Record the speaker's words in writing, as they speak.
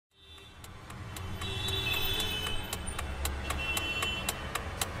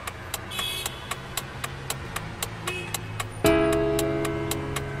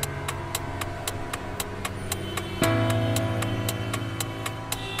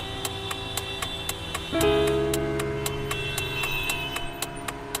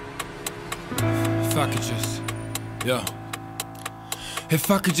I could just, yeah.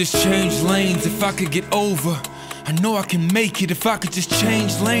 If I could just change lanes, if I could get over, I know I can make it. If I could just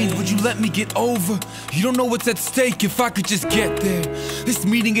change lanes, would you let me get over? You don't know what's at stake if I could just get there. This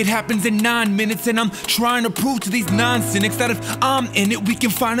meeting, it happens in 9 minutes, and I'm trying to prove to these non-cynics that if I'm in it, we can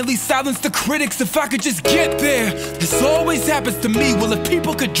finally silence the critics. If I could just get there. This always happens to me. Well, if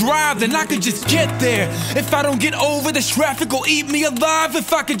people could drive, then I could just get there. If I don't get over, this traffic will eat me alive.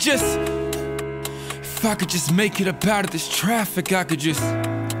 If I could just make it up out of this traffic, I could just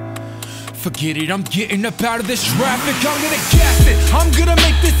forget it, I'm getting up out of this traffic. I'm gonna gas it, I'm gonna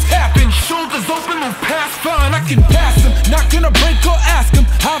make this happen. Shoulders open, move past, fine, I can pass them. Not gonna break or ask him.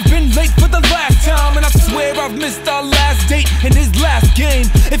 I've been late for the last time, and I swear I've missed our last date in his last game.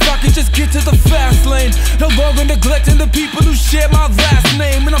 If I could just get to the fast lane, no longer neglecting the people who share my last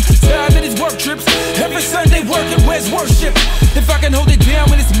name. And I'm tired of these work trips, every Sunday working, where's worship? If I can hold it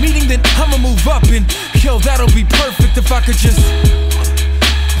down in this meeting, then I'ma move up, and yo, that'll be perfect. If I could just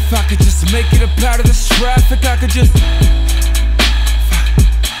make it up out of this traffic, I could just,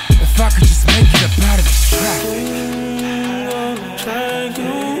 if I could just make it up out of this traffic.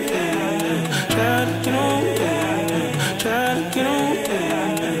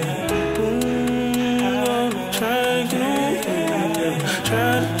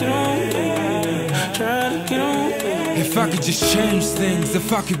 If I could just change things,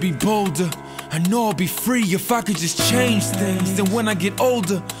 if I could be bolder, I know I'll be free if I could just change things. And when I get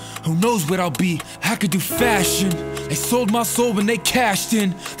older, who knows what I'll be? I could do fashion. They sold my soul when they cashed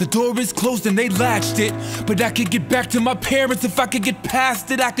in. The door is closed and they latched it. But I could get back to my parents if I could get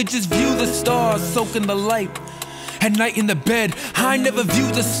past it. I could just view the stars, soak in the light. At night in the bed, I never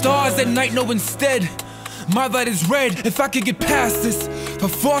view the stars at night, no, instead my light is red. If I could get past this, for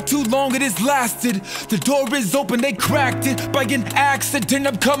far too long it has lasted. The door is open, they cracked it by an accident.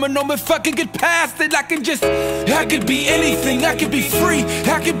 I'm coming home. If I could get past it, I could be anything. I could be free,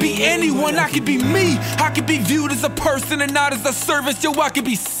 I could be anyone, I could be me. I could be viewed as a person and not as a service. Yo, I could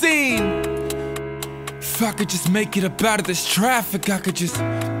be seen. If I could just make it up out of this traffic, I could just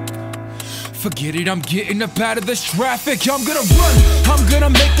forget it, I'm getting up out of this traffic. I'm gonna run, I'm gonna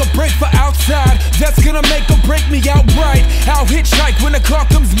make a break for outside. That's gonna make or break me outright. I'll hitchhike when the car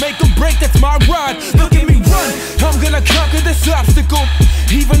comes, make a break, that's my ride. Look at me run, I'm gonna conquer this obstacle,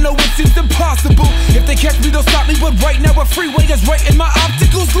 even though it seems impossible. If they catch me, they'll stop me, but right now a freeway is right in my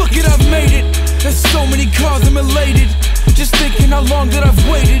opticals. Look it, I've made it. There's so many cars, I'm elated. Just thinking how long that I've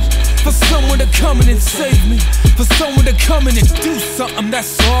waited for someone to come in and save me, for someone to come in and do something.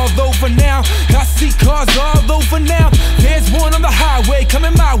 That's all over now. I see cars all over now. There's one on the highway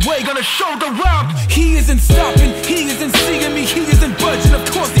coming my way, gonna show the route. He isn't stopping, he isn't seeing me, he isn't budging. Of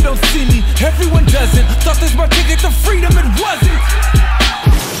course he don't see me, everyone doesn't. Thought this my ticket to freedom,